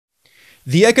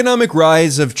The economic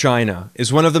rise of China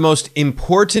is one of the most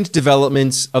important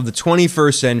developments of the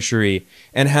 21st century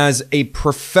and has a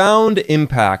profound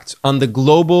impact on the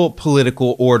global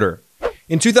political order.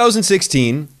 In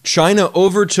 2016, China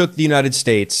overtook the United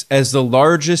States as the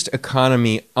largest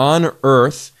economy on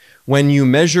Earth when you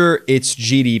measure its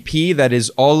GDP, that is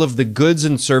all of the goods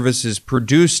and services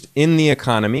produced in the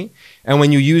economy, and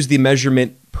when you use the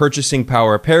measurement purchasing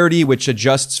power parity, which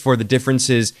adjusts for the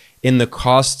differences in the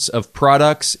costs of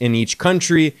products in each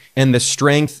country and the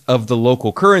strength of the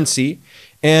local currency.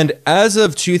 And as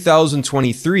of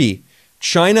 2023,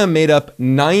 China made up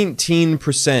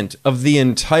 19% of the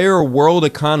entire world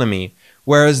economy,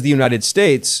 whereas the United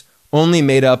States only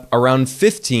made up around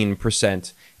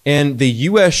 15%. And the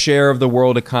US share of the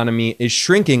world economy is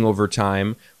shrinking over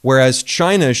time, whereas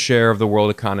China's share of the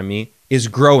world economy is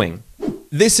growing.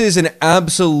 This is an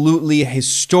absolutely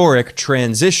historic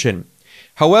transition.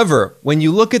 However, when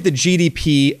you look at the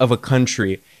GDP of a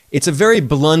country, it's a very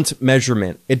blunt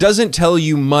measurement. It doesn't tell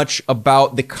you much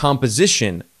about the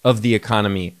composition of the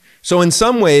economy. So in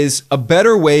some ways, a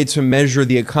better way to measure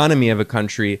the economy of a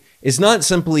country is not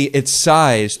simply its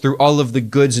size through all of the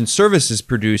goods and services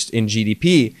produced in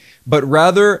GDP, but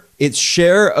rather its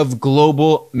share of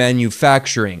global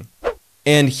manufacturing.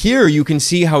 And here you can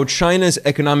see how China's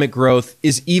economic growth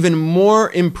is even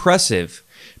more impressive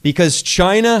because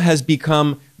China has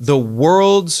become the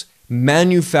world's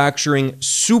manufacturing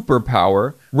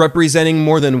superpower, representing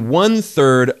more than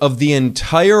 1/3 of the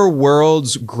entire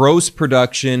world's gross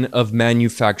production of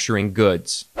manufacturing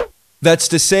goods. That's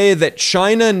to say that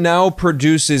China now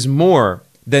produces more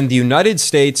than the United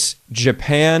States,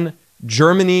 Japan,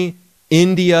 Germany,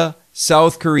 India,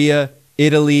 South Korea,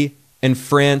 Italy, and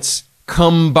France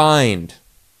combined.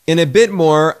 In a bit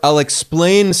more, I'll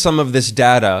explain some of this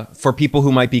data for people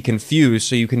who might be confused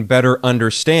so you can better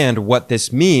understand what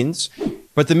this means.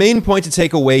 But the main point to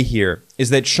take away here is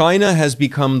that China has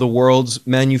become the world's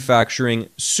manufacturing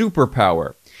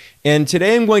superpower. And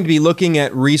today I'm going to be looking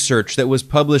at research that was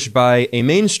published by a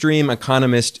mainstream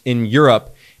economist in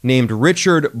Europe named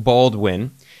Richard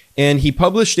Baldwin. And he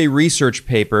published a research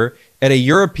paper at a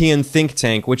European think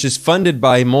tank, which is funded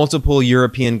by multiple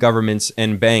European governments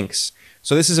and banks.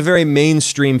 So this is a very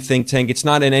mainstream think tank. It's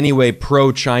not in any way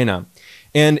pro-China.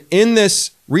 And in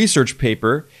this research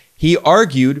paper, he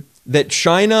argued that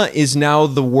China is now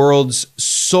the world's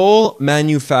sole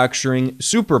manufacturing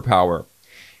superpower.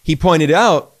 He pointed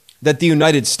out that the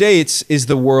United States is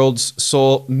the world's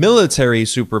sole military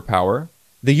superpower.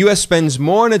 The US spends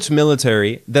more on its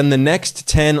military than the next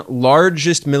 10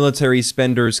 largest military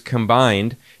spenders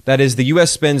combined. That is, the US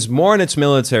spends more on its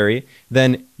military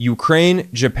than Ukraine,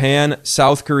 Japan,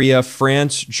 South Korea,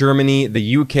 France, Germany, the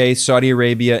UK, Saudi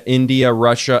Arabia, India,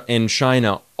 Russia, and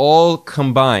China, all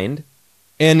combined.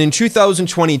 And in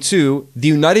 2022, the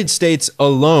United States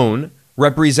alone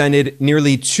represented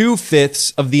nearly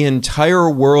 2/5 of the entire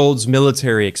world's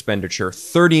military expenditure,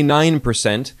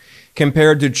 39%,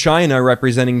 compared to China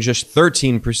representing just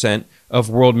 13% of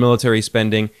world military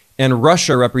spending and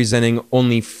Russia representing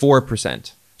only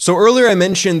 4%. So earlier I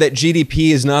mentioned that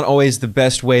GDP is not always the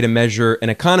best way to measure an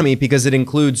economy because it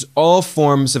includes all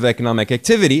forms of economic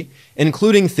activity,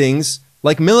 including things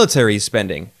like military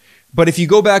spending. But if you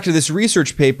go back to this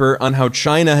research paper on how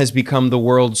China has become the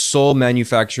world's sole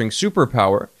manufacturing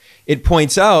superpower, it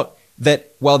points out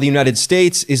that while the United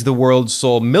States is the world's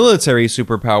sole military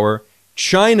superpower,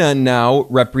 China now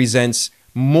represents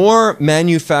more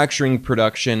manufacturing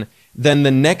production than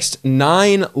the next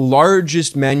 9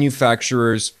 largest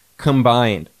manufacturers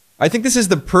combined. I think this is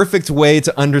the perfect way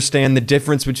to understand the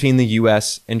difference between the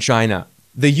US and China.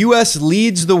 The US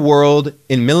leads the world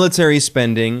in military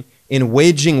spending, in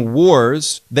waging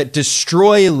wars that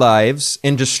destroy lives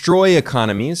and destroy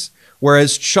economies,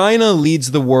 whereas China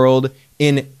leads the world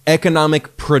in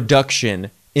economic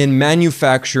production, in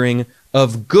manufacturing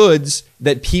of goods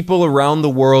that people around the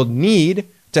world need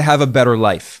to have a better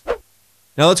life.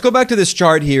 Now let's go back to this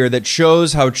chart here that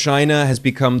shows how China has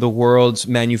become the world's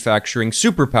manufacturing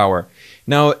superpower.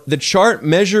 Now the chart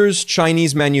measures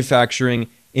Chinese manufacturing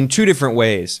in 2 different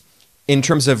ways, in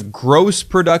terms of gross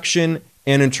production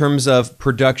and in terms of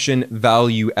production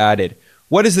value added.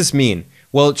 What does this mean?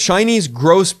 Well, Chinese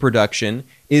gross production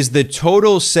is the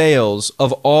total sales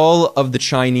of all of the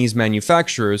Chinese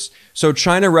manufacturers. So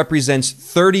China represents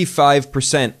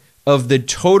 35% of the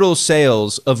total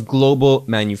sales of global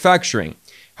manufacturing.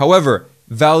 However,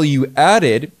 value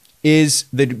added is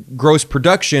the gross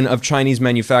production of Chinese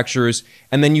manufacturers,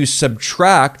 and then you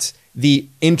subtract the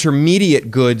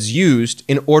intermediate goods used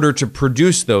in order to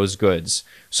produce those goods.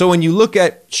 So when you look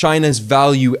at China's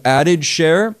value added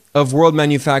share of world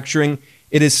manufacturing,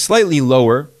 it is slightly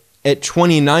lower at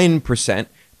 29%,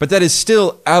 but that is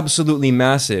still absolutely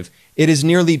massive. It is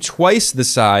nearly twice the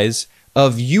size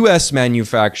of US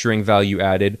manufacturing value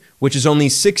added, which is only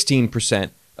 16%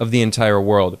 of the entire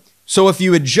world. So if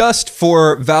you adjust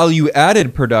for value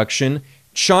added production,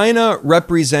 China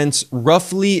represents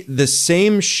roughly the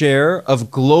same share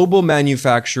of global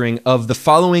manufacturing of the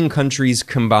following countries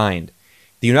combined: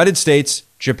 the United States,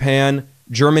 Japan,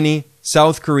 Germany,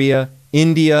 South Korea,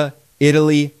 India,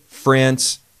 Italy,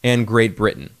 France, and Great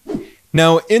Britain.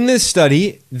 Now, in this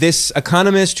study, this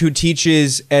economist who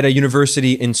teaches at a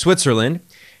university in Switzerland,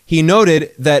 he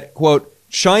noted that, quote,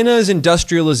 China's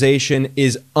industrialization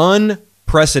is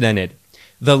unprecedented.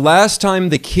 The last time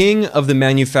the king of the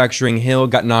manufacturing hill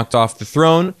got knocked off the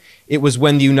throne, it was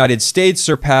when the United States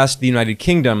surpassed the United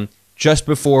Kingdom just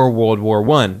before World War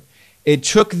I. It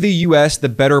took the US the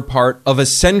better part of a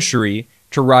century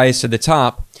to rise to the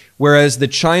top, whereas the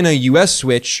China-US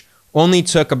switch only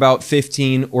took about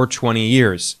 15 or 20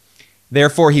 years.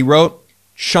 Therefore, he wrote,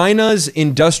 China's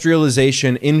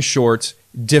industrialization, in short,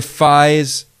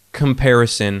 defies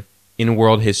comparison in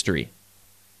world history.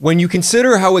 When you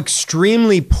consider how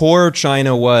extremely poor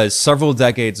China was several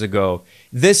decades ago,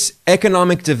 this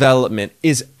economic development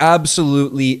is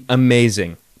absolutely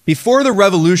amazing. Before the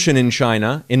revolution in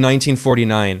China in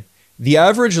 1949, the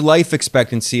average life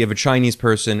expectancy of a Chinese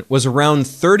person was around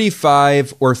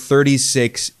 35 or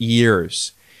 36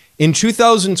 years. In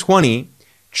 2020,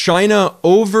 China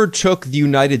overtook the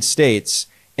United States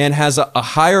and has a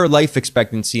higher life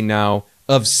expectancy now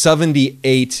of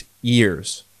 78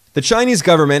 years. The Chinese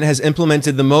government has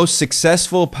implemented the most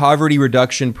successful poverty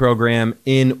reduction program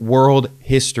in world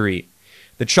history.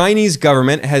 The Chinese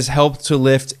government has helped to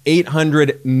lift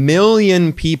 800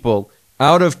 million people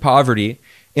out of poverty,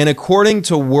 and according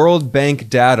to World Bank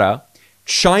data,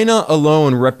 China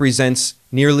alone represents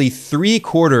nearly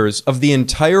 3/4 of the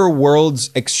entire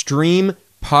world's extreme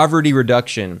poverty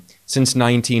reduction since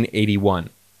 1981.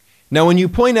 Now, when you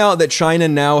point out that China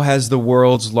now has the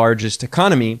world's largest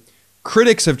economy,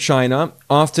 critics of China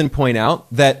often point out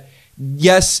that,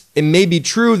 yes, it may be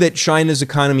true that China's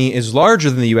economy is larger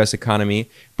than the US economy,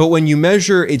 but when you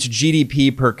measure its GDP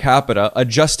per capita,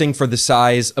 adjusting for the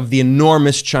size of the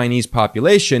enormous Chinese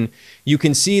population, you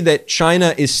can see that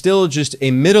China is still just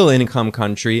a middle-income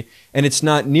country, and it's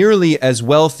not nearly as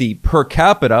wealthy per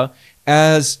capita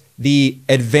as the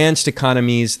advanced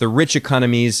economies, the rich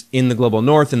economies in the global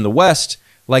north and the west,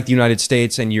 like the United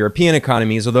States and European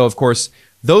economies, although, of course,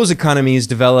 those economies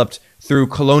developed through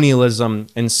colonialism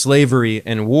and slavery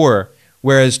and war,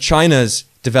 whereas China's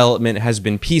development has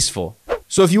been peaceful.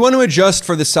 So if you want to adjust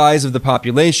for the size of the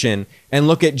population and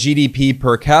look at GDP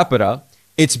per capita,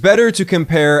 it's better to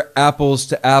compare apples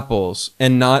to apples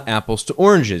and not apples to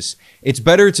oranges. It's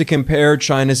better to compare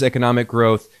China's economic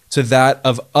growth to that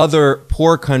of other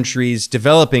poor countries,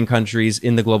 developing countries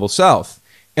in the global south.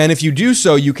 And if you do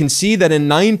so, you can see that in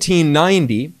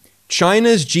 1990,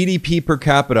 China's GDP per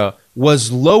capita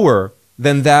was lower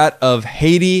than that of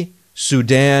Haiti,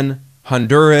 Sudan,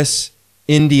 Honduras,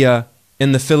 India,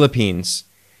 and the Philippines.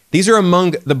 These are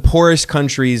among the poorest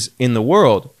countries in the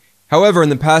world. However, in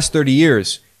the past 30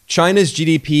 years, China's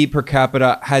GDP per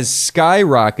capita has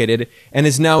skyrocketed and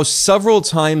is now several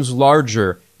times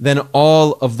larger than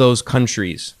all of those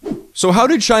countries. So how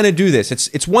did China do this?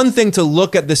 It's one thing to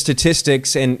look at the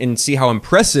statistics and see how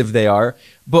impressive they are,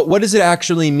 but what does it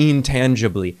actually mean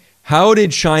tangibly? How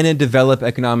did China develop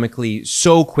economically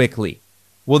so quickly?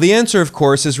 Well, the answer, of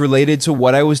course, is related to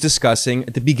what I was discussing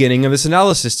at the beginning of this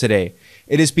analysis today.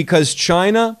 It is because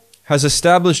China has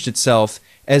established itself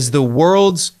as the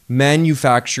world's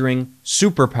manufacturing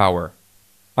superpower.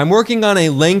 I'm working on a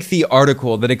lengthy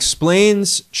article that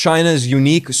explains China's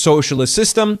unique socialist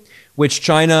system, which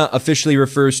China officially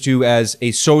refers to as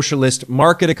a socialist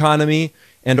market economy,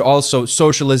 and also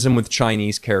socialism with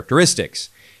Chinese characteristics.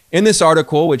 In this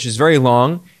article, which is very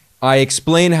long, I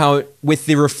explain how, with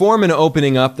the reform and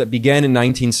opening up that began in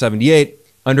 1978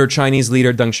 under Chinese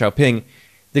leader Deng Xiaoping,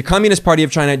 the Communist Party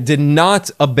of China did not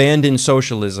abandon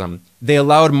socialism. They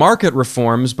allowed market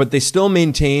reforms, but they still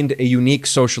maintained a unique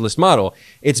socialist model.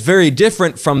 It's very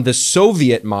different from the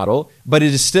Soviet model, but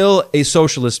it is still a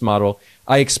socialist model.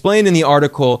 I explain in the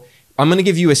article, I'm going to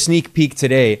give you a sneak peek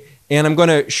today, and I'm going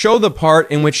to show the part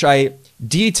in which I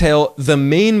detail the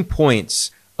main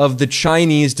points of the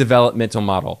Chinese developmental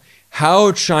model,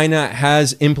 how China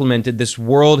has implemented this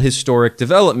world historic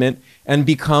development and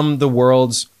become the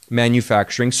world's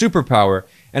manufacturing superpower.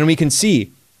 And we can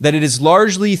see that it is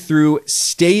largely through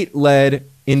state-led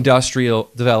industrial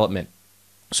development.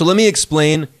 So let me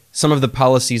explain some of the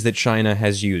policies that China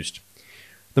has used.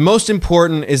 The most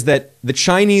important is that the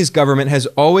Chinese government has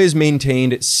always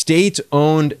maintained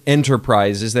state-owned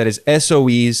enterprises, that is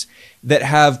SOEs, that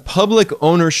have public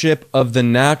ownership of the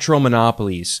natural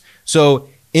monopolies. So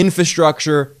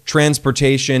infrastructure,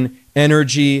 transportation,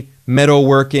 energy,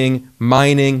 metalworking,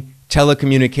 mining,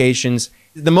 telecommunications.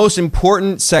 The most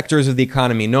important sectors of the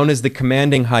economy, known as the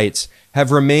commanding heights,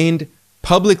 have remained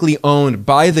publicly owned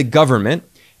by the government,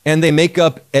 and they make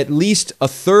up at least a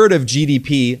third of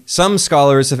GDP. Some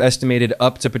scholars have estimated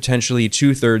up to potentially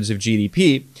 2/3 of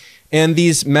GDP. And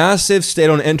these massive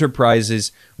state-owned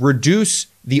enterprises reduce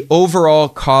the overall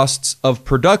costs of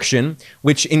production,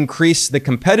 which increase the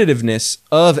competitiveness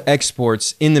of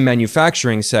exports in the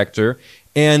manufacturing sector.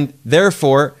 And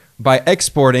therefore, by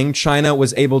exporting, China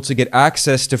was able to get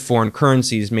access to foreign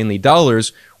currencies, mainly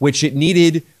dollars, which it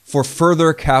needed for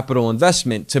further capital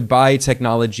investment to buy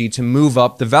technology to move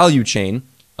up the value chain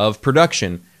of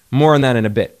production. More on that in a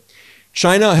bit.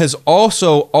 China has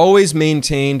also always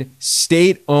maintained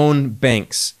state-owned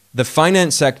banks. The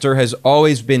finance sector has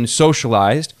always been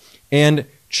socialized, and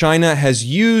China has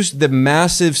used the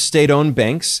massive state-owned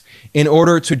banks in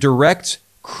order to direct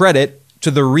credit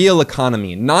to the real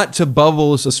economy, not to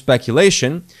bubbles of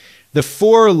speculation. The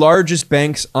four largest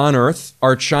banks on earth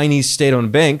are Chinese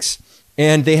state-owned banks,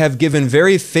 and they have given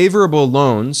very favorable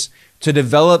loans to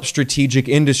develop strategic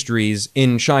industries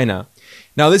in China.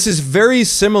 Now, this is very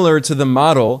similar to the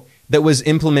model that was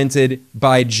implemented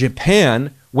by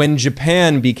Japan when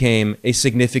Japan became a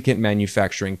significant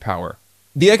manufacturing power.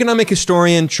 The economic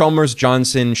historian Chalmers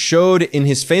Johnson showed in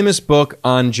his famous book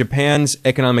on Japan's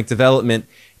economic development,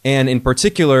 and in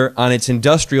particular on its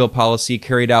industrial policy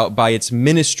carried out by its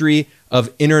Ministry of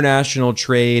International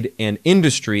Trade and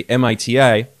Industry,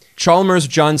 MITI, Chalmers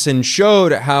Johnson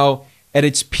showed how at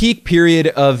its peak period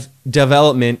of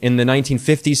development in the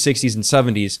 1950s, 60s, and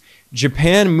 70s,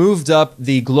 Japan moved up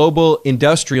the global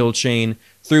industrial chain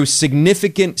through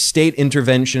significant state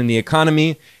intervention in the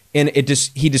economy. And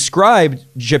he described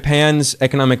Japan's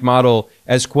economic model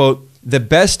as, quote, the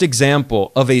best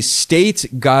example of a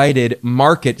state-guided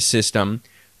market system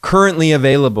currently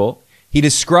available. He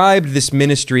described this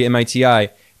ministry, MITI,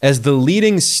 as the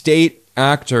leading state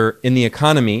actor in the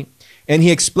economy. And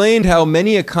he explained how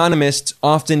many economists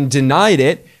often denied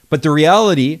it, but the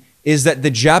reality is that the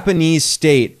Japanese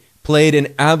state played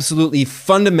an absolutely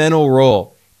fundamental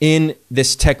role in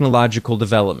this technological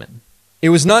development. It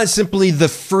was not simply the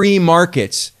free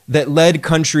markets that led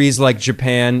countries like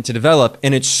Japan to develop,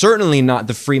 and it's certainly not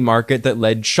the free market that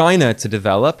led China to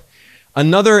develop.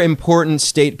 Another important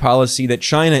state policy that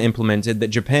China implemented, that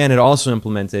Japan had also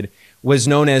implemented, was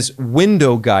known as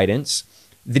window guidance.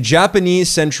 The Japanese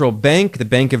central bank, the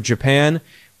Bank of Japan,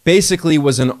 basically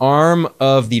was an arm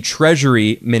of the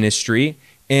Treasury Ministry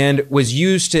and was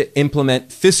used to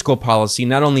implement fiscal policy,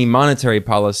 not only monetary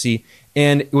policy,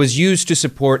 and it was used to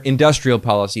support industrial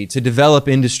policy, to develop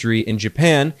industry in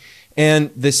Japan. And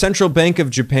the Central Bank of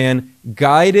Japan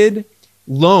guided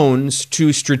loans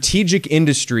to strategic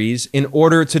industries in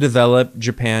order to develop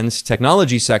Japan's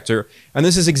technology sector. And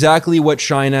this is exactly what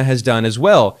China has done as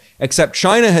well, except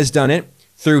China has done it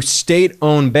through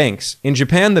state-owned banks. In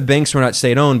Japan, the banks were not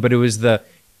state-owned, but it was the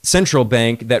central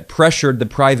bank that pressured the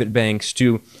private banks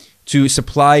to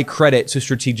supply credit to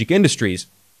strategic industries.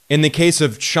 In the case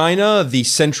of China, the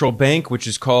central bank, which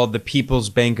is called the People's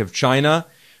Bank of China,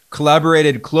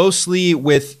 collaborated closely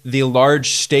with the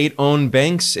large state-owned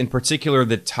banks, in particular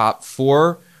the top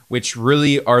four, which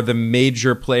really are the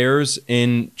major players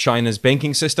in China's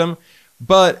banking system.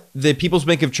 But the People's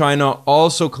Bank of China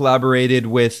also collaborated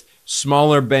with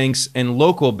smaller banks and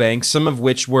local banks, some of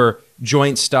which were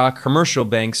joint stock commercial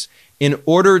banks, in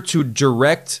order to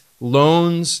direct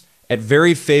loans at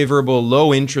very favorable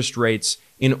low interest rates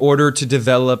in order to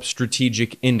develop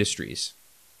strategic industries.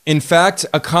 In fact,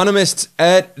 economists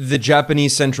at the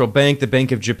Japanese Central Bank, the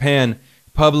Bank of Japan,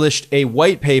 published a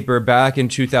white paper back in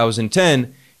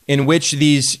 2010 in which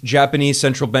these Japanese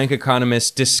central bank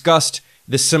economists discussed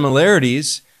the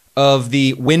similarities of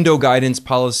the window guidance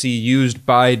policy used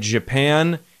by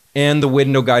Japan and the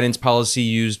window guidance policy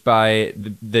used by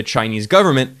the Chinese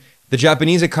government. The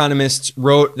Japanese economists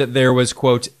wrote that there was,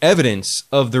 quote, evidence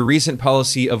of the recent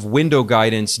policy of window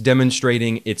guidance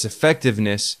demonstrating its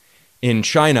effectiveness in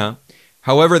China.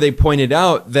 However, they pointed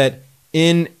out that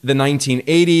in the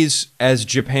 1980s, as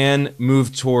Japan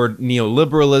moved toward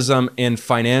neoliberalism and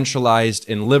financialized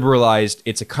and liberalized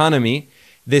its economy,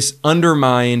 this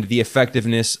undermined the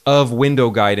effectiveness of window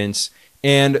guidance,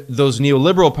 And those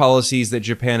neoliberal policies that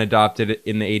Japan adopted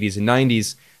in the 80s and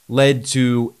 90s led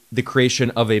to the creation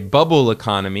of a bubble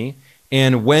economy.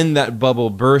 And when that bubble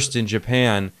burst in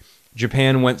Japan,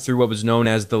 Japan went through what was known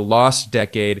as the lost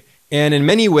decade. And in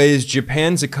many ways,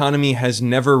 Japan's economy has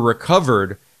never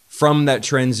recovered from that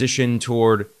transition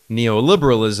toward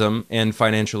neoliberalism and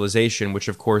financialization, which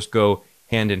of course go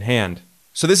hand in hand.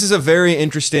 So this is a very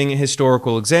interesting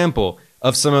historical example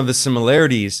of some of the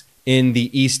similarities in the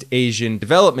East Asian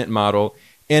development model.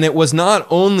 And it was not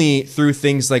only through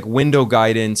things like window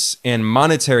guidance and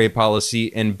monetary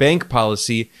policy and bank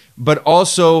policy, but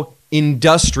also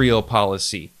industrial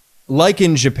policy. Like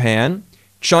in Japan,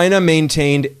 China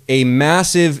maintained a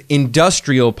massive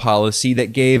industrial policy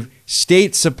that gave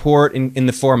state support in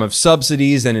the form of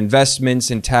subsidies and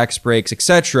investments and tax breaks,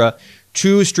 etc.,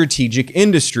 to strategic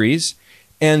industries.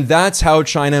 And that's how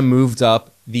China moved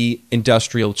up the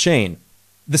industrial chain.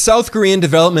 The South Korean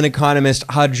development economist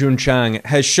Ha Jun-chang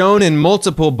has shown in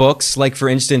multiple books, like for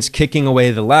instance, Kicking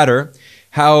Away the Ladder,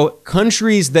 how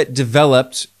countries that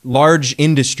developed large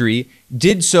industry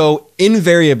did so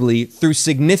invariably through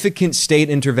significant state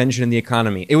intervention in the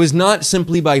economy. It was not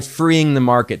simply by freeing the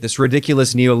market, this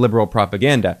ridiculous neoliberal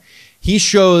propaganda. He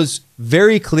shows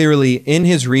very clearly in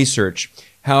his research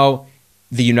how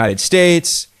the United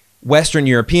States, Western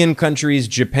European countries,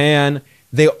 Japan,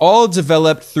 they all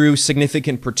developed through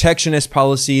significant protectionist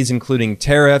policies, including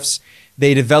tariffs.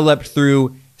 They developed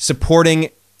through supporting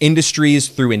industries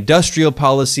through industrial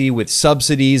policy with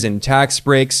subsidies and tax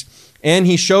breaks. And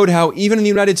he showed how even in the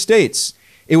United States,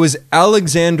 it was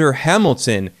Alexander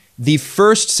Hamilton, the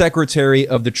first Secretary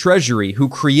of the Treasury, who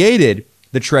created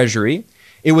the Treasury.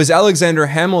 It was Alexander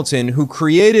Hamilton who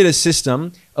created a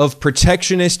system of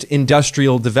protectionist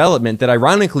industrial development that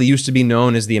ironically used to be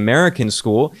known as the American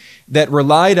School, that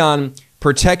relied on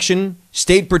protection,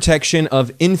 state protection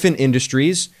of infant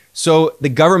industries, so the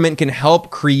government can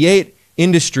help create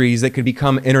industries that could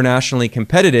become internationally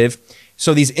competitive,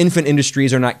 so these infant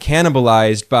industries are not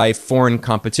cannibalized by foreign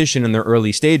competition in their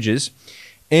early stages.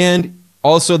 And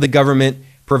also the government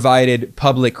provided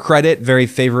public credit, very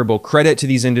favorable credit to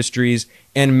these industries,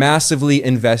 and massively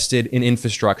invested in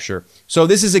infrastructure. So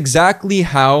this is exactly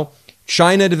how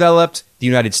China developed, the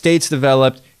United States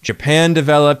developed, Japan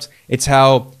developed, it's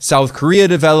how South Korea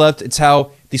developed, it's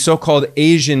how the so-called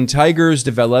Asian tigers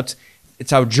developed,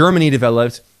 it's how Germany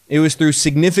developed. It was through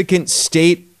significant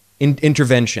state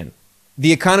intervention.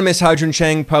 The economist Ha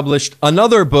Jun-chang published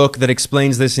another book that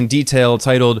explains this in detail,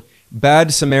 titled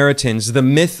Bad Samaritans, The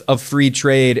Myth of Free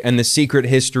Trade and the Secret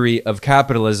History of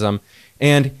Capitalism.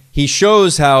 And he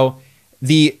shows how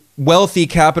the wealthy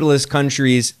capitalist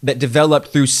countries that developed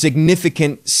through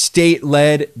significant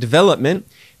state-led development,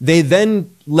 they then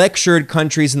lectured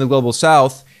countries in the global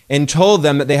south and told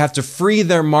them that they have to free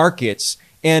their markets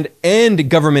and end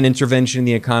government intervention in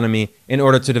the economy in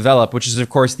order to develop, which is, of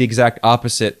course, the exact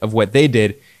opposite of what they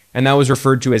did. And that was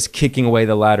referred to as kicking away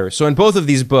the ladder. So in both of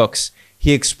these books,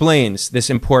 he explains this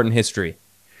important history.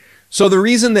 So the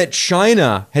reason that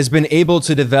China has been able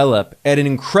to develop at an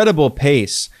incredible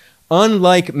pace,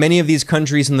 unlike many of these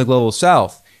countries in the global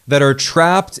south that are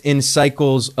trapped in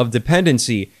cycles of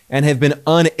dependency and have been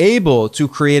unable to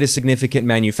create a significant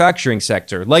manufacturing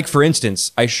sector. Like, for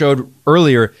instance, I showed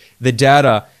earlier the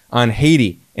data on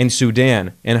Haiti and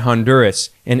Sudan and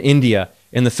Honduras and India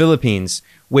and the Philippines,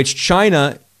 which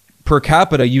China per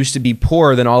capita used to be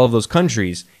poorer than all of those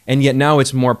countries, and yet now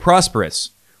it's more prosperous.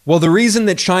 Well, the reason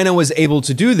that China was able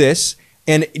to do this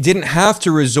and didn't have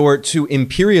to resort to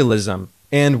imperialism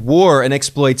and war and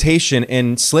exploitation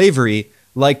and slavery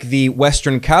like the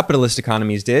Western capitalist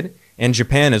economies did, and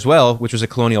Japan as well, which was a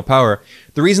colonial power,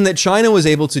 the reason that China was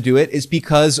able to do it is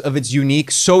because of its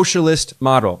unique socialist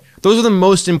model. Those are the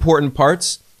most important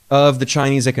parts of the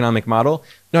Chinese economic model.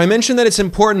 Now, I mentioned that it's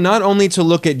important not only to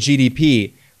look at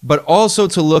GDP, but also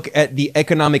to look at the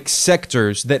economic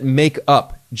sectors that make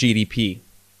up GDP.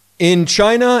 In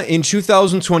China, in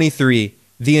 2023,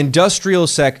 the industrial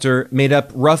sector made up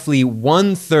roughly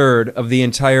 1/3 of the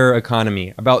entire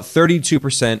economy, about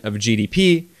 32% of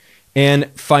GDP, and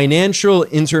financial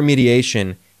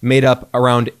intermediation made up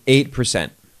around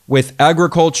 8%, with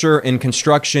agriculture and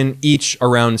construction each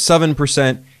around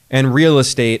 7%, and real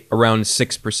estate around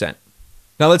 6%.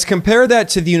 Now let's compare that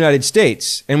to the United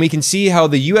States, and we can see how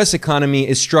the US economy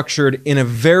is structured in a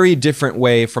very different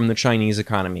way from the Chinese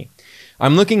economy.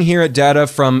 I'm looking here at data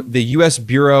from the US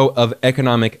Bureau of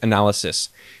Economic Analysis,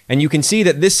 and you can see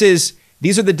that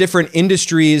these are the different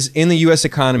industries in the US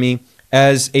economy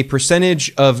as a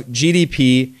percentage of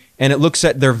GDP, and it looks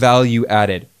at their value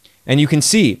added. And you can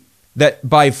see that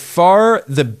by far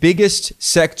the biggest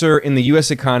sector in the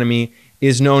US economy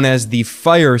is known as the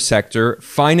FIRE sector,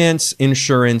 finance,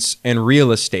 insurance, and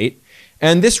real estate.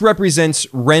 And this represents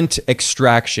rent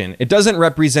extraction. It doesn't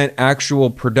represent actual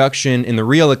production in the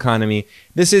real economy.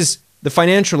 This is the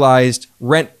financialized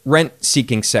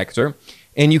rent-seeking sector.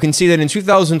 And you can see that in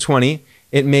 2020,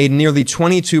 it made nearly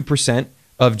 22%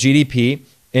 of GDP.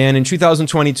 And in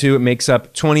 2022, it makes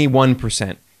up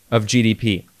 21% of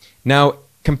GDP. Now,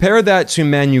 compare that to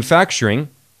manufacturing,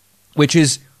 which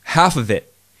is half of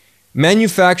it.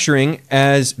 Manufacturing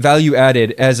as value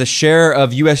added as a share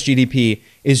of US GDP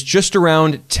is just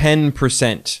around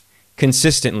 10%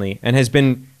 consistently and has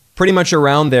been pretty much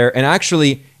around there. And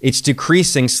actually, it's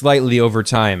decreasing slightly over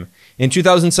time. In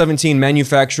 2017,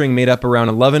 manufacturing made up around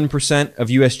 11% of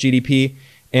US GDP.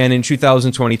 And in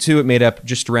 2022, it made up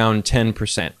just around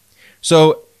 10%.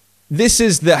 So this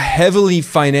is the heavily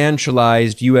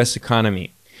financialized US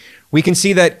economy. We can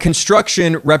see that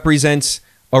construction represents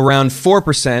around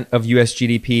 4% of US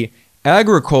GDP.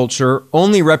 Agriculture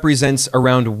only represents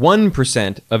around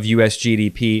 1% of US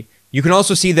GDP. You can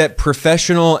also see that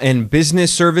professional and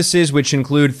business services, which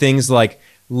include things like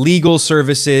legal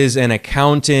services and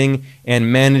accounting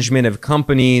and management of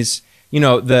companies,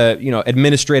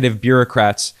 administrative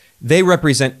bureaucrats, they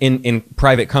represent in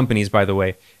private companies, by the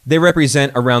way, they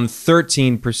represent around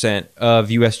 13%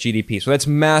 of US GDP. So that's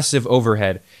massive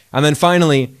overhead. And then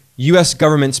finally, US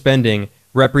government spending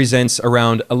represents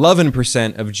around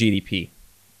 11% of GDP.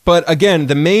 But again,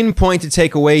 the main point to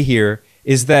take away here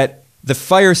is that the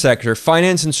FIRE sector,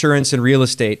 finance, insurance, and real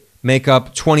estate, make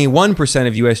up 21%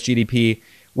 of US GDP,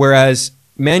 whereas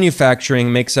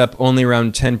manufacturing makes up only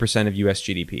around 10% of US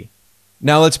GDP.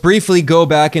 Now let's briefly go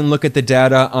back and look at the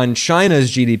data on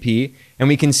China's GDP, and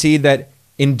we can see that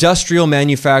industrial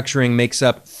manufacturing makes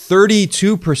up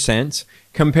 32%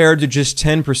 compared to just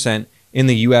 10% in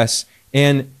the US,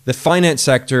 and the finance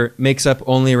sector makes up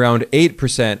only around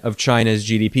 8% of China's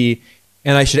GDP.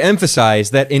 And I should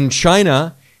emphasize that in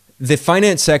China, the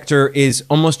finance sector is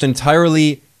almost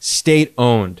entirely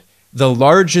state-owned. The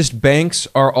largest banks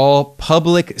are all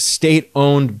public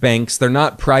state-owned banks. They're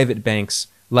not private banks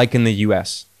like in the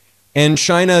US. And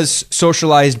China's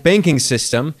socialized banking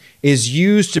system is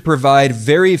used to provide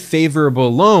very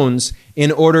favorable loans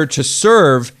in order to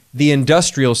serve the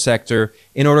industrial sector,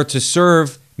 in order to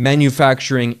serve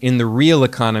manufacturing in the real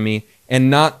economy and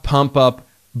not pump up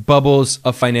bubbles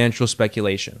of financial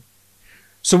speculation.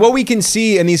 So what we can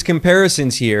see in these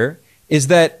comparisons here is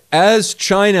that as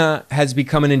China has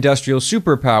become an industrial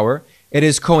superpower, it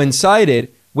has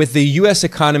coincided with the US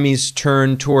economy's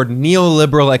turn toward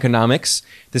neoliberal economics,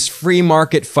 this free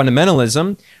market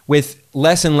fundamentalism with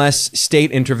less and less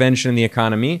state intervention in the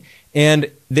economy.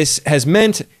 And this has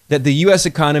meant that the US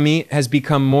economy has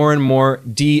become more and more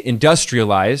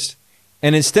deindustrialized.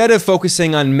 And instead of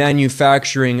focusing on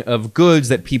manufacturing of goods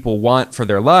that people want for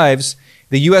their lives,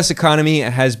 the US economy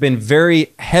has been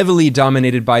very heavily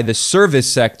dominated by the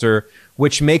service sector,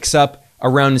 which makes up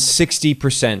around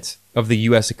 60% of the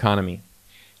US economy.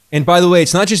 And by the way,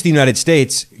 it's not just the United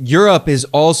States. Europe is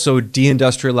also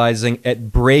deindustrializing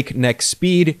at breakneck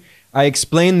speed. I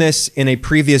explained this in a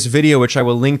previous video, which I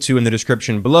will link to in the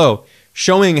description below,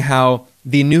 showing how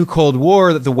the new Cold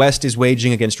War that the West is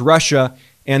waging against Russia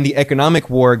and the economic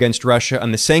war against Russia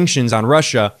and the sanctions on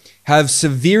Russia have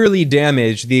severely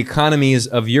damaged the economies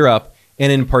of Europe,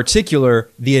 and in particular,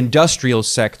 the industrial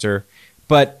sector.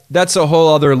 But that's a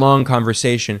whole other long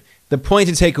conversation. The point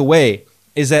to take away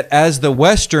is that as the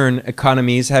Western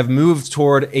economies have moved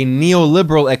toward a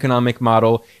neoliberal economic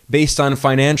model based on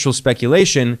financial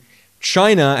speculation,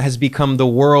 China has become the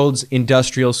world's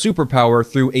industrial superpower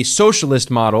through a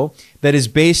socialist model that is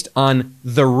based on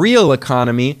the real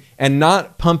economy and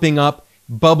not pumping up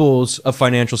bubbles of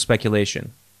financial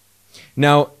speculation.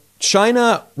 Now,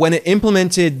 China, when it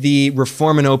implemented the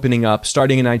reform and opening up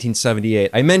starting in 1978,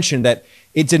 I mentioned that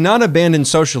it did not abandon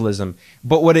socialism,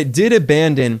 but what it did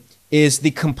abandon is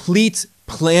the complete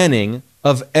planning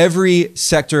of every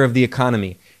sector of the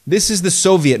economy. This is the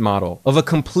Soviet model of a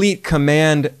complete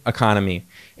command economy.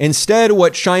 Instead,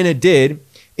 what China did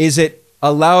is it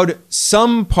allowed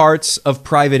some parts of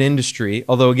private industry,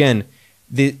 although again,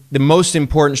 the most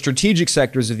important strategic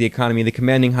sectors of the economy, the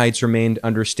commanding heights, remained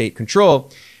under state control.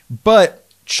 But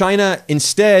China,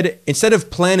 instead of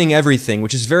planning everything,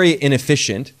 which is very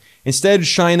inefficient, instead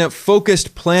China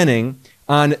focused planning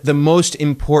on the most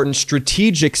important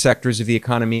strategic sectors of the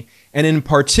economy, and in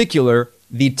particular,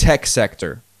 the tech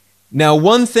sector. Now,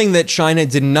 one thing that China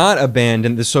did not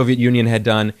abandon, the Soviet Union had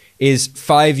done, is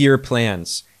 5-year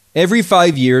plans. Every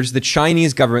 5 years, the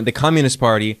Chinese government, the Communist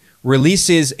Party,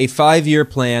 releases a 5-year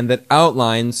plan that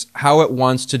outlines how it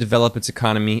wants to develop its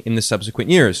economy in the subsequent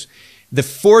years. The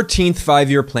 14th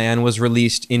 5-year plan was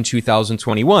released in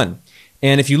 2021.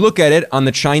 And if you look at it on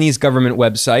the Chinese government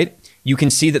website, you can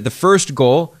see that the first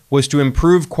goal was to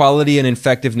improve quality and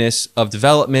effectiveness of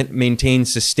development, maintain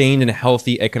sustained and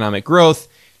healthy economic growth,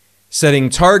 setting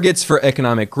targets for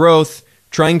economic growth,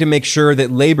 trying to make sure that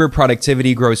labor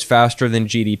productivity grows faster than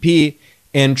GDP,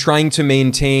 and trying to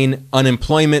maintain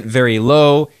unemployment very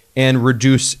low and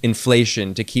reduce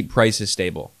inflation to keep prices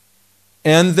stable.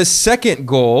 And the second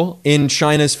goal in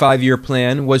China's 5-year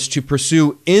plan was to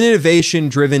pursue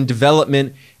innovation-driven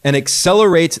development and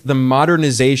accelerate the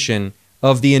modernization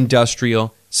of the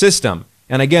industrial system.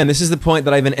 And again, this is the point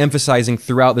that I've been emphasizing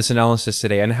throughout this analysis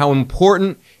today, and how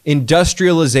important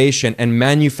industrialization and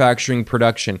manufacturing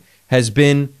production has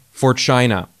been for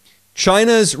China.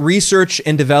 China's research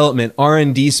and development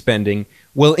 (R&D) spending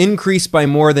will increase by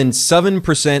more than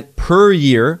 7% per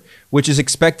year, which is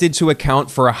expected to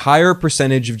account for a higher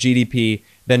percentage of GDP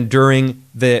than during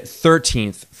the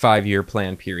 13th 5-year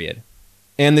plan period.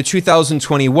 And the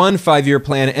 2021 5-year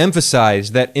plan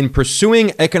emphasized that in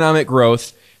pursuing economic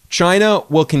growth, China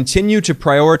will continue to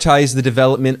prioritize the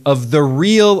development of the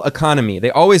real economy.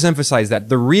 They always emphasize that,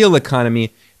 the real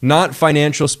economy, not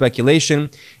financial speculation.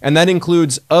 And that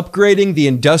includes upgrading the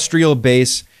industrial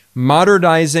base,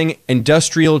 modernizing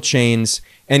industrial chains,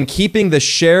 and keeping the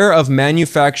share of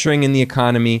manufacturing in the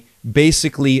economy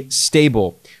basically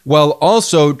stable, while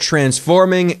also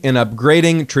transforming and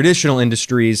upgrading traditional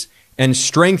industries and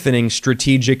strengthening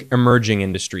strategic emerging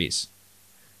industries.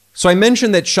 So I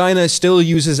mentioned that China still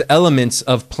uses elements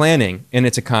of planning in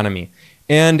its economy.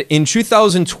 And in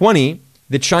 2020,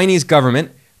 the Chinese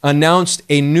government announced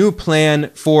a new plan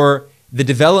for the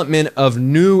development of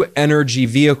new energy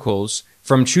vehicles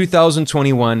from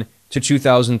 2021 to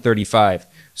 2035.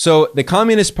 So the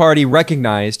Communist Party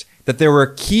recognized that there were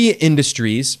key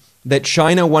industries that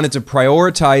China wanted to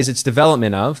prioritize its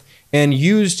development of, and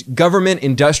used government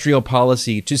industrial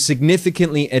policy to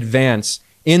significantly advance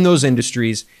in those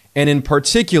industries. And in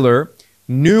particular,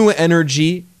 new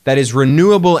energy, that is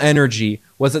renewable energy,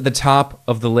 was at the top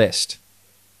of the list.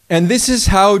 And this is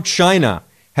how China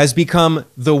has become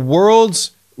the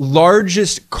world's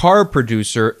largest car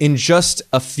producer in just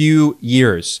a few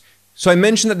years. So I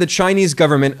mentioned that the Chinese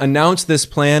government announced this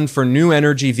plan for new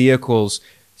energy vehicles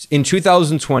in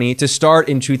 2020 to start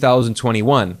in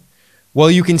 2021. Well,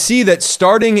 you can see that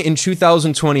starting in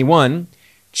 2021,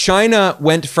 China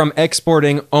went from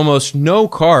exporting almost no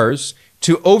cars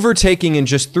to overtaking in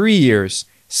just 3 years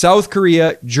South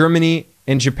Korea, Germany,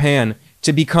 and Japan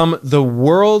to become the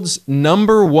world's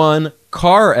 #1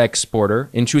 car exporter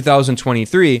in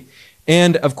 2023.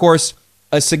 And of course,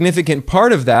 a significant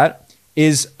part of that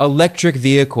is electric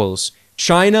vehicles.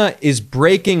 China is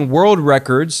breaking world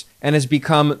records and has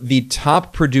become the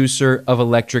top producer of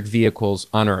electric vehicles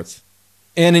on Earth.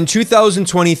 And in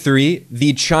 2023,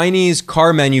 the Chinese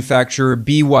car manufacturer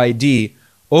BYD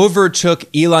overtook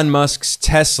Elon Musk's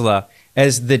Tesla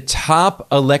as the top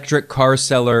electric car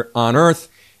seller on Earth.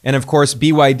 And of course,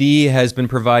 BYD has been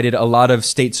provided a lot of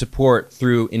state support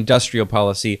through industrial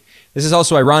policy. This is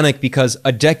also ironic because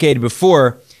a decade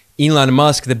before, Elon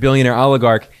Musk, the billionaire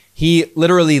oligarch, he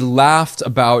literally laughed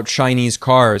about Chinese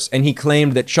cars, and he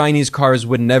claimed that Chinese cars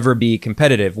would never be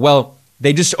competitive. Well,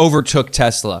 they just overtook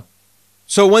Tesla.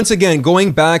 So once again,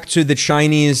 going back to the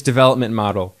Chinese development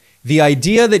model, the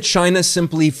idea that China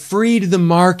simply freed the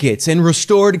markets and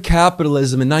restored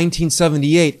capitalism in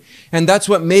 1978, and that's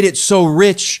what made it so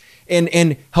rich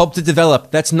and helped it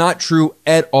develop, that's not true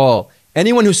at all.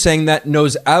 Anyone who's saying that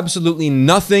knows absolutely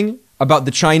nothing about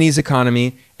the Chinese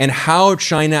economy and how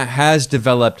China has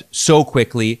developed so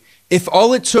quickly. If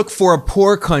all it took for a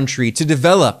poor country to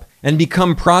develop and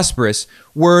become prosperous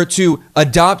were to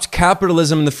adopt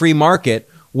capitalism in the free market,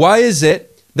 why is it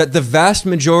that the vast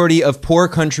majority of poor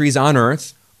countries on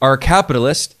Earth are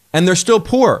capitalist and they're still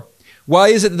poor? Why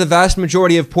is it that the vast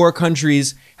majority of poor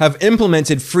countries have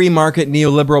implemented free market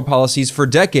neoliberal policies for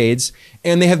decades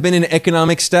and they have been in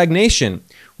economic stagnation?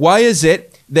 Why is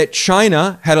it that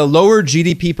China had a lower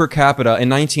GDP per capita in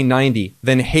 1990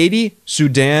 than Haiti,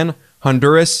 Sudan,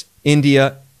 Honduras,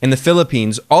 India, and the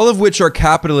Philippines, all of which are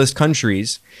capitalist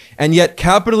countries, and yet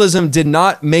capitalism did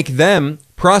not make them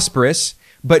prosperous,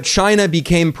 but China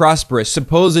became prosperous,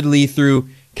 supposedly through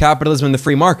capitalism in the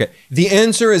free market? The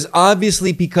answer is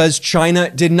obviously because China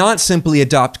did not simply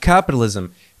adopt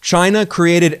capitalism. China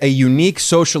created a unique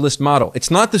socialist model.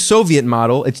 It's not the Soviet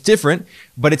model, it's different,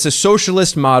 but it's a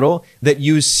socialist model that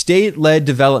used state-led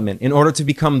development in order to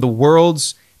become the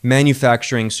world's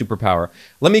manufacturing superpower.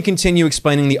 Let me continue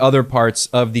explaining the other parts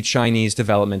of the Chinese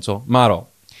developmental model.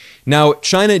 Now,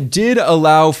 China did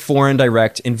allow foreign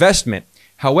direct investment.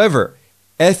 However,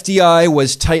 FDI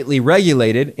was tightly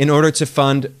regulated in order to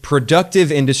fund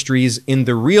productive industries in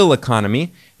the real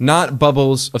economy, not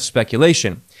bubbles of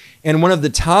speculation. And one of the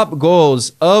top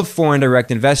goals of foreign direct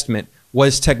investment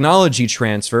was technology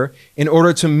transfer in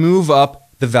order to move up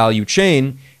the value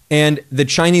chain. And the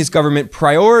Chinese government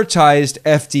prioritized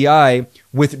FDI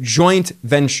with joint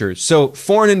ventures. So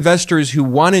foreign investors who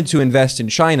wanted to invest in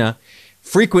China,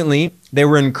 frequently they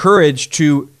were encouraged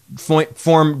to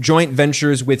form joint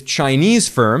ventures with Chinese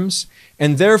firms,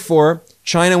 and therefore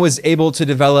China was able to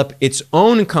develop its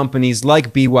own companies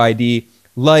like BYD,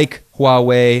 like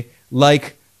Huawei,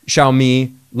 like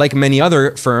Xiaomi, like many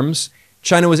other firms.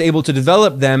 China was able to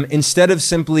develop them instead of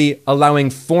simply allowing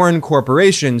foreign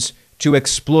corporations to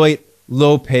exploit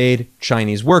low-paid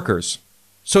Chinese workers.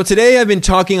 So today I've been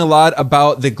talking a lot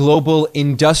about the global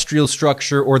industrial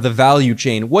structure or the value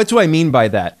chain. What do I mean by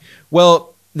that? Well,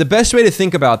 the best way to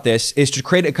think about this is to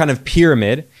create a kind of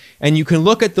pyramid, and you can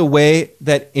look at the way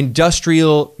that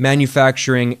industrial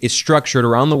manufacturing is structured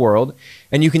around the world,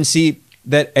 and you can see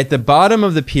that at the bottom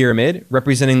of the pyramid,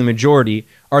 representing the majority,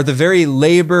 are the very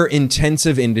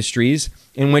labor-intensive industries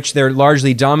in which they're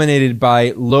largely dominated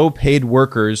by low-paid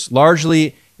workers,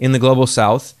 largely in the global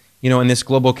south. You know, in this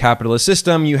global capitalist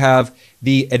system, you have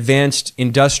the advanced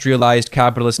industrialized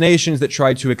capitalist nations that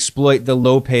try to exploit the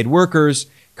low-paid workers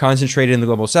concentrated in the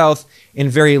global south in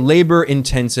very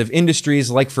labor-intensive industries,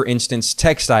 like, for instance,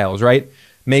 textiles, right?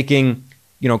 Making,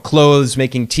 clothes,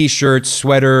 making t-shirts,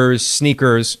 sweaters,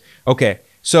 sneakers. Okay,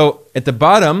 so at the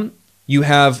bottom, you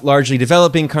have largely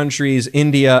developing countries.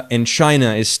 India and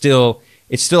China it still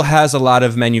has a lot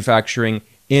of manufacturing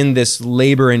in this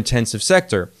labor-intensive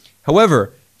sector.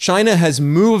 However, China has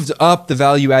moved up the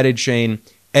value-added chain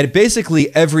at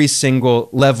basically every single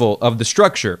level of the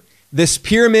structure. This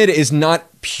pyramid is not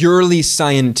purely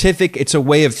scientific. It's a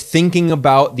way of thinking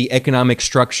about the economic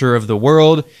structure of the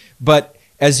world. But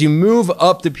as you move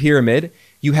up the pyramid,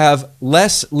 you have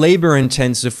less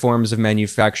labor-intensive forms of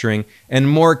manufacturing and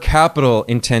more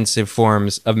capital-intensive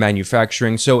forms of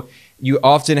manufacturing. So you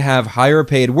often have higher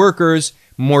paid workers,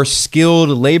 more skilled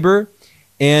labor.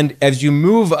 And as you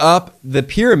move up the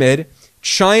pyramid,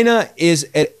 China is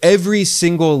at every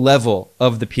single level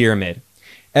of the pyramid.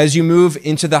 As you move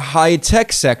into the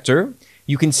high-tech sector,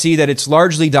 you can see that it's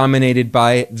largely dominated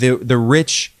by the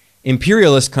rich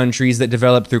imperialist countries that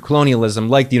developed through colonialism,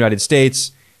 like the United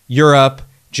States, Europe,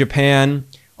 Japan.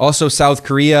 Also South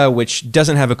Korea, which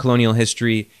doesn't have a colonial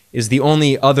history, is the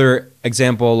only other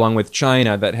example, along with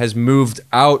China, that has moved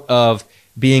out of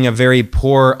being a very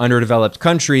poor, underdeveloped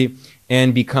country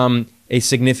and become a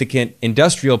significant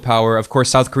industrial power. Of course,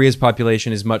 South Korea's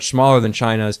population is much smaller than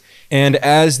China's. And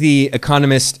as the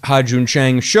economist Ha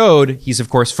Juncheng showed, he's of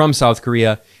course from South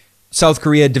Korea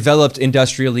developed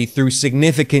industrially through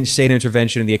significant state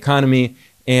intervention in the economy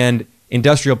and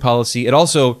industrial policy.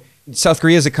 South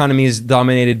Korea's economy is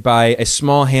dominated by a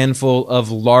small handful of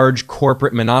large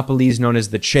corporate monopolies known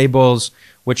as the chaebols,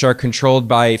 which are controlled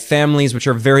by families which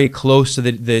are very close to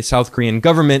the South Korean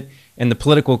government and the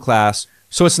political class.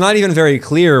 So it's not even very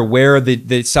clear where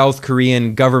the South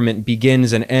Korean government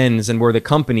begins and ends and where the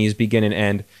companies begin and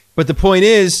end. But the point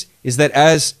is that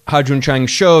as Ha Juncheng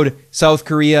showed, South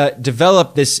Korea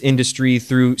developed this industry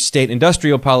through state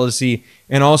industrial policy,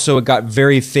 and also it got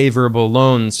very favorable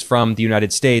loans from the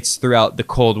United States throughout the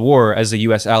Cold War as a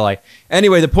U.S. ally.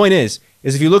 Anyway, the point is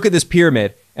if you look at this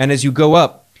pyramid and as you go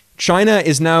up, China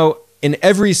is now in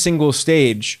every single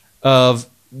stage of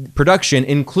production,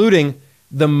 including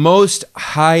the most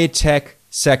high-tech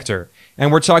sector.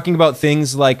 And we're talking about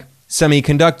things like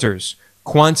semiconductors,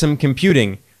 quantum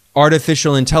computing,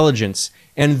 artificial intelligence.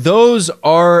 And those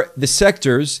are the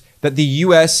sectors that the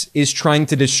US is trying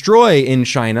to destroy in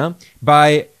China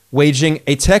by waging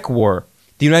a tech war.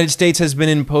 The United States has been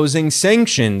imposing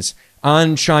sanctions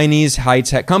on Chinese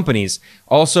high-tech companies.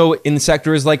 Also in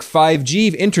sectors like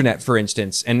 5G internet, for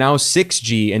instance, and now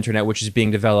 6G internet, which is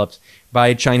being developed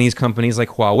by Chinese companies like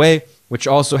Huawei, which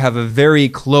also have a very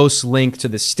close link to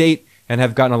the state and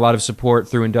have gotten a lot of support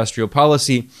through industrial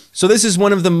policy. So this is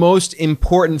one of the most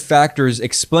important factors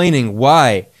explaining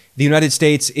why the United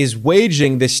States is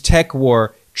waging this tech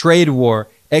war, trade war,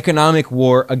 economic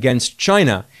war against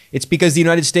China. It's because the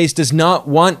United States does not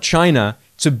want China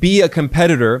to be a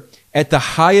competitor at the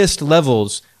highest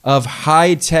levels of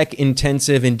high-tech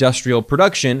intensive industrial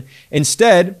production.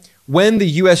 Instead, when the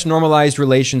U.S. normalized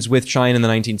relations with China in the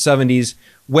 1970s,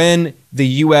 when the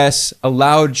U.S.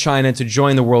 allowed China to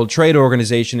join the World Trade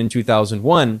Organization in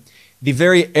 2001, the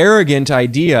very arrogant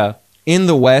idea in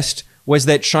the West was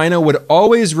that China would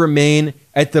always remain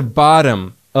at the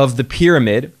bottom of the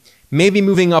pyramid, maybe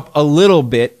moving up a little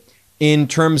bit in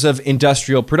terms of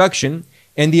industrial production.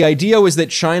 And the idea was that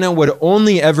China would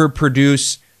only ever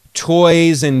produce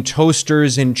toys and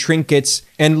toasters and trinkets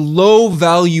and low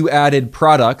value added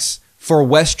products for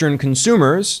Western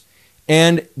consumers.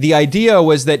 And the idea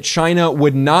was that China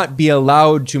would not be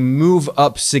allowed to move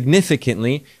up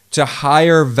significantly to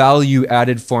higher value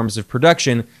added forms of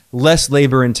production, less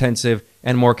labor intensive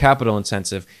and more capital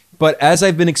intensive. But as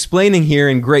I've been explaining here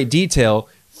in great detail,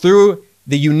 through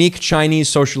the unique Chinese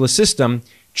socialist system,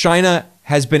 China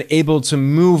has been able to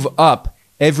move up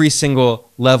every single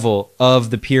level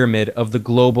of the pyramid of the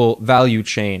global value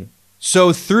chain.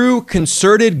 So through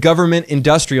concerted government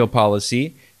industrial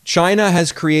policy, China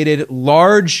has created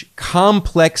large,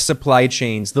 complex supply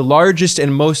chains, the largest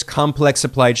and most complex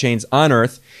supply chains on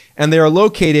Earth, and they are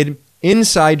located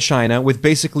inside China with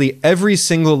basically every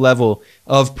single level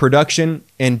of production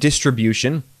and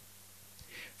distribution.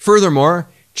 Furthermore,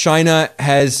 China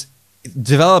has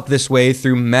developed this way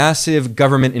through massive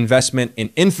government investment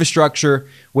in infrastructure,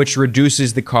 which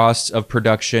reduces the costs of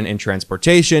production and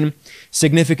transportation,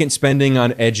 significant spending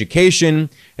on education,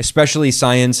 especially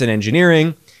science and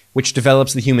engineering, which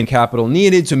develops the human capital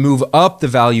needed to move up the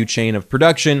value chain of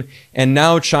production. And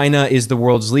now China is the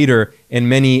world's leader in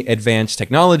many advanced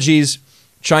technologies.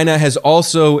 China has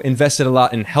also invested a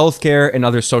lot in healthcare and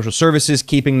other social services,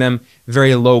 keeping them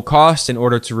very low cost in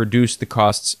order to reduce the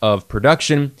costs of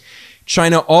production.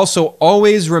 China also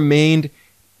always remained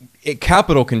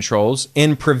capital controls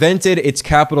and prevented its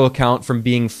capital account from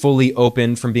being fully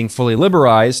open, from being fully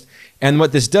liberalized. And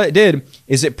what this did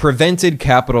is it prevented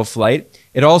capital flight.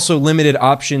 It also limited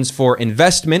options for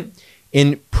investment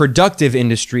in productive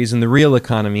industries in the real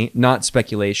economy, not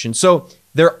speculation. So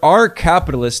there are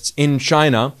capitalists in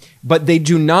China, but they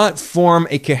do not form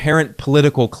a coherent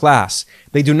political class.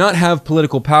 They do not have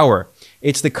political power.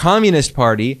 It's the Communist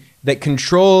Party that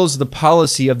controls the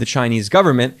policy of the Chinese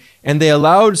government, and they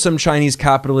allowed some Chinese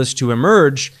capitalists to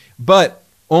emerge, but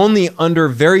only under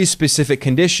very specific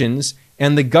conditions,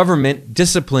 and the government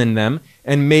disciplined them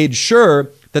and made sure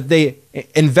that they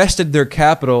invested their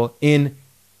capital in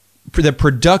the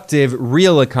productive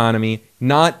real economy,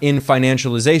 not in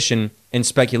financialization and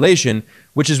speculation,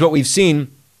 which is what we've seen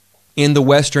in the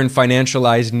Western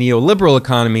financialized neoliberal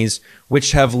economies,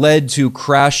 which have led to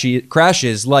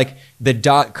crashes like the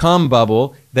dot-com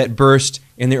bubble that burst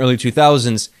in the early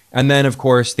 2000s, and then, of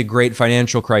course, the great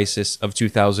financial crisis of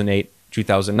 2008,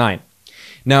 2009.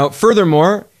 Now,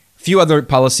 furthermore, a few other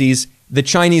policies. The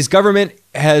Chinese government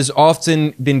has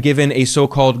often been given a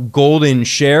so-called golden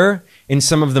share in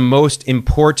some of the most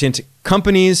important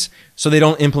companies, so they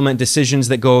don't implement decisions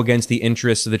that go against the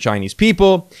interests of the Chinese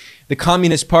people. The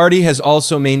Communist Party has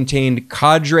also maintained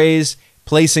cadres,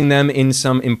 placing them in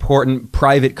some important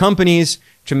private companies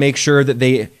to make sure that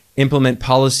they implement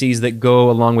policies that go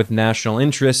along with national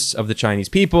interests of the Chinese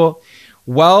people.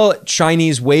 While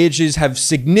Chinese wages have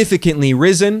significantly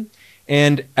risen,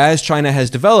 and as China has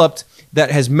developed,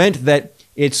 that has meant that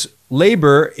its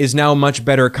labor is now much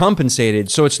better compensated.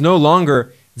 So it's no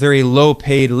longer very low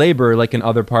paid labor like in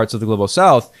other parts of the global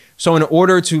south. So in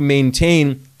order to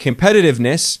maintain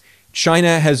competitiveness,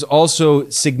 China has also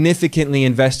significantly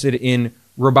invested in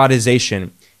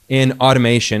robotization, in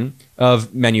automation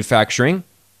of manufacturing.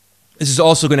 This is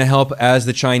also going to help as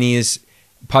the Chinese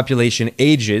population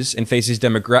ages and faces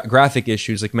demographic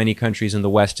issues like many countries in the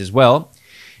West as well.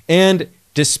 And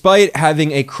despite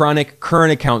having a chronic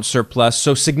current account surplus,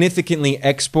 so significantly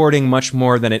exporting much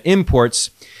more than it imports,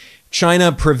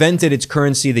 China prevented its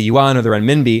currency, the yuan or the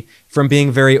renminbi, from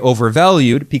being very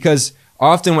overvalued, because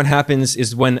often what happens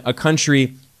is when a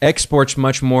country exports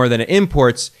much more than it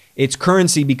imports, its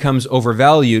currency becomes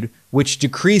overvalued, which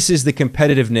decreases the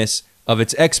competitiveness of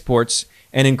its exports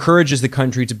and encourages the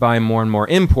country to buy more and more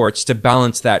imports to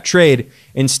balance that trade.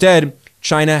 Instead,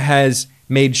 China has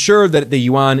made sure that the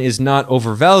yuan is not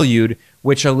overvalued,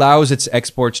 which allows its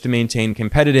exports to maintain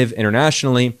competitive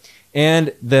internationally.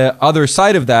 And the other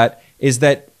side of that is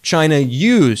that China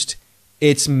used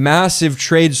its massive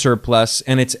trade surplus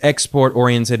and its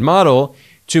export-oriented model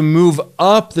to move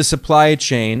up the supply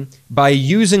chain by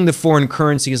using the foreign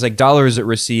currencies like dollars it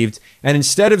received, and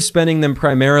instead of spending them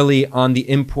primarily on the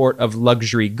import of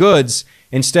luxury goods,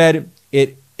 instead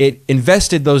it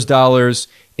invested those dollars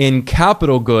in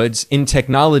capital goods, in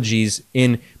technologies,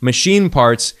 in machine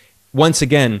parts, once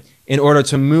again, in order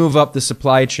to move up the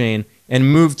supply chain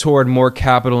and move toward more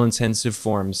capital-intensive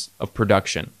forms of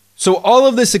production. So all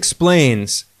of this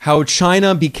explains how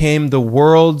China became the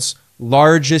world's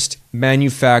largest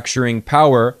manufacturing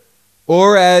power,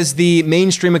 or as the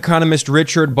mainstream economist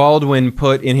Richard Baldwin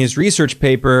put in his research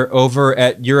paper over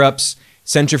at Europe's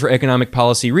Center for Economic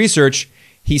Policy Research,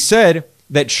 he said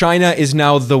that China is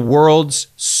now the world's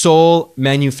sole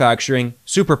manufacturing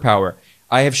superpower.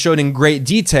 I have shown in great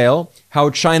detail how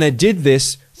China did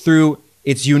this through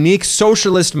its unique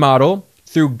socialist model,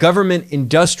 through government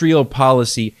industrial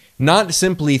policy, not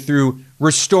simply through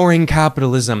restoring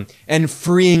capitalism and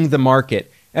freeing the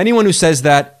market. Anyone who says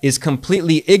that is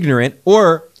completely ignorant,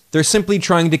 or they're simply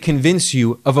trying to convince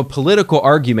you of a political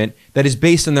argument that is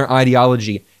based on their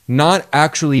ideology, not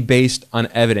actually based on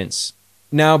evidence.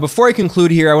 Now, before I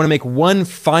conclude here, I want to make one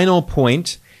final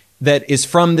point that is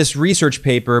from this research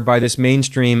paper by this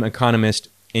mainstream economist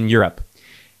in Europe.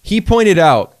 He pointed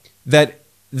out that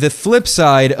the flip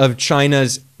side of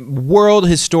China's world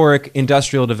historic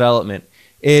industrial development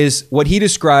is what he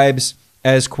describes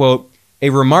as, quote, a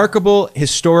remarkable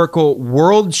historical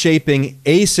world-shaping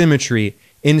asymmetry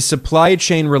in supply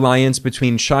chain reliance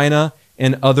between China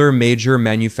and other major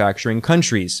manufacturing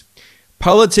countries.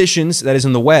 Politicians, that is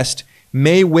in the West,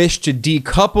 may wish to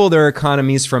decouple their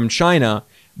economies from China,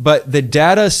 but the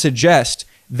data suggest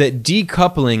that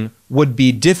decoupling would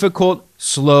be difficult,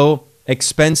 slow,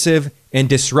 expensive, and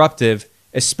disruptive,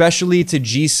 especially to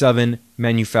G7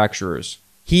 manufacturers.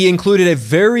 He included a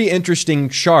very interesting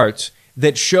chart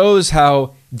that shows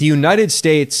how the United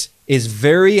States is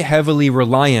very heavily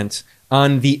reliant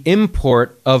on the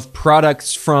import of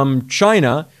products from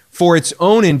China for its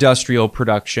own industrial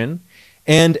production.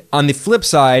 And on the flip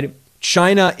side,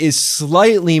 China is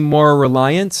slightly more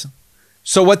reliant.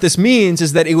 So what this means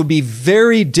is that it would be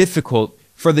very difficult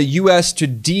for the US to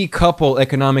decouple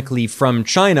economically from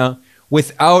China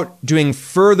without doing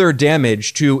further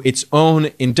damage to its own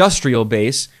industrial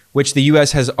base, which the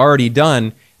US has already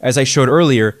done, as I showed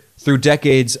earlier, through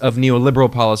decades of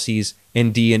neoliberal policies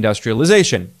and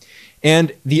deindustrialization.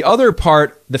 And the other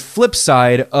part, the flip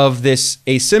side of this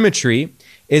asymmetry,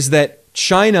 is that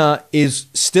China is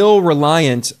still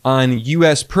reliant on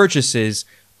US purchases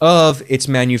of its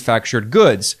manufactured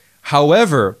goods.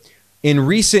 However, in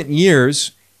recent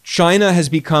years, China has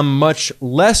become much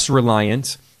less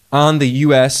reliant on the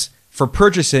US for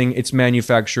purchasing its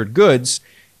manufactured goods.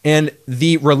 And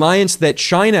the reliance that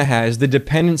China has, the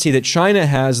dependency that China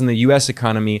has on the US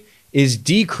economy is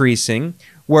decreasing,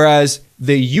 whereas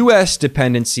the US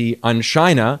dependency on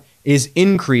China is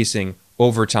increasing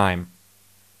over time.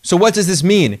 So what does this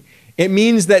mean? It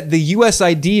means that the US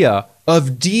idea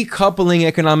of decoupling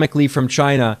economically from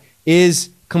China is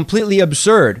completely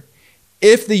absurd.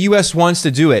 If the US wants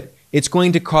to do it, it's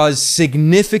going to cause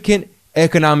significant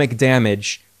economic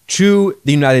damage to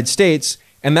the United States,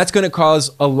 and that's going to cause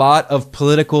a lot of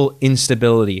political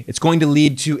instability. It's going to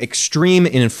lead to extreme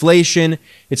inflation.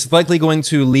 It's likely going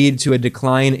to lead to a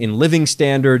decline in living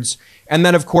standards. And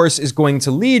that, of course, is going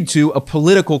to lead to a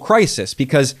political crisis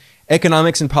because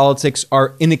economics and politics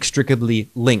are inextricably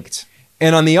linked.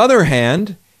 And on the other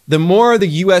hand, the more the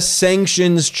US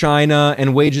sanctions China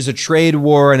and wages a trade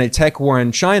war and a tech war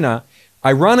in China,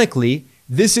 ironically,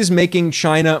 this is making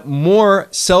China more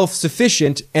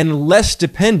self-sufficient and less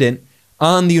dependent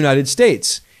on the United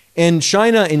States. And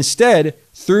China instead,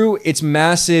 through its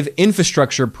massive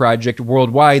infrastructure project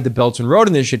worldwide, the Belt and Road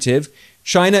Initiative,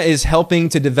 China is helping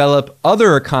to develop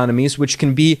other economies, which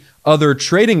can be other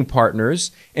trading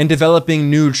partners, and developing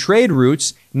new trade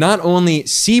routes, not only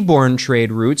seaborne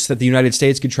trade routes that the United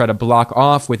States could try to block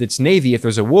off with its navy if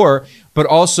there's a war, but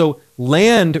also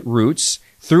land routes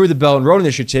through the Belt and Road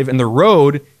Initiative. And the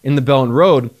road in the Belt and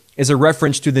Road is a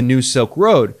reference to the New Silk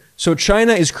Road. So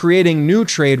China is creating new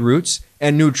trade routes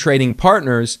and new trading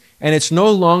partners, and it's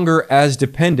no longer as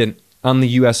dependent on the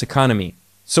US economy.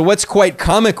 So what's quite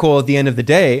comical at the end of the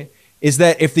day is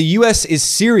that if the US is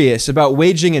serious about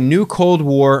waging a new Cold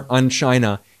War on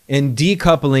China and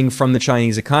decoupling from the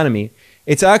Chinese economy,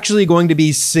 it's actually going to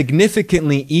be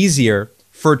significantly easier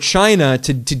for China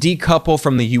to decouple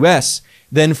from the US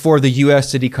than for the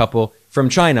US to decouple from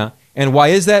China. And why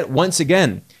is that? Once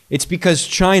again, it's because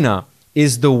China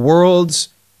is the world's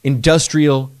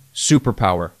industrial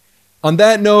superpower. On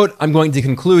that note, I'm going to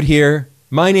conclude here.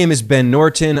 My name is Ben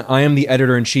Norton. I am the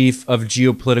editor-in-chief of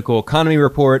Geopolitical Economy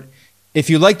Report. If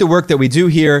you like the work that we do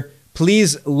here,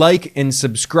 please like and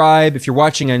subscribe. If you're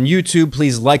watching on YouTube,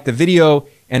 please like the video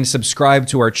and subscribe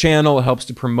to our channel. It helps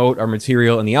to promote our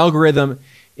material in the algorithm.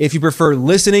 If you prefer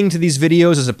listening to these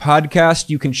videos as a podcast,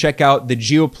 you can check out the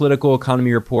Geopolitical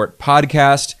Economy Report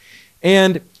podcast.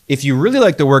 And if you really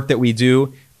like the work that we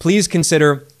do, please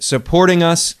consider supporting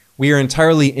us. We are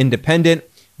entirely independent.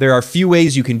 There are a few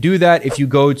ways you can do that. If you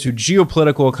go to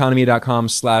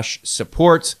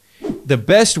geopoliticaleconomy.com/support, the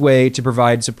best way to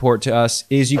provide support to us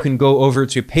is you can go over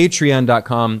to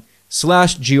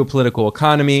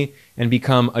patreon.com/geopoliticaleconomy and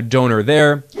become a donor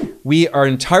there. We are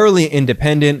entirely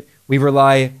independent. We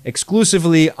rely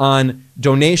exclusively on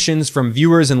donations from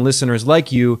viewers and listeners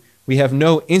like you. We have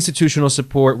no institutional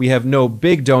support. We have no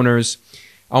big donors.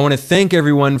 I want to thank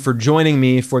everyone for joining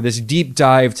me for this deep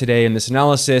dive today in this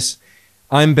analysis.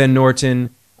 I'm Ben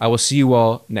Norton. I will see you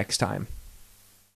all next time.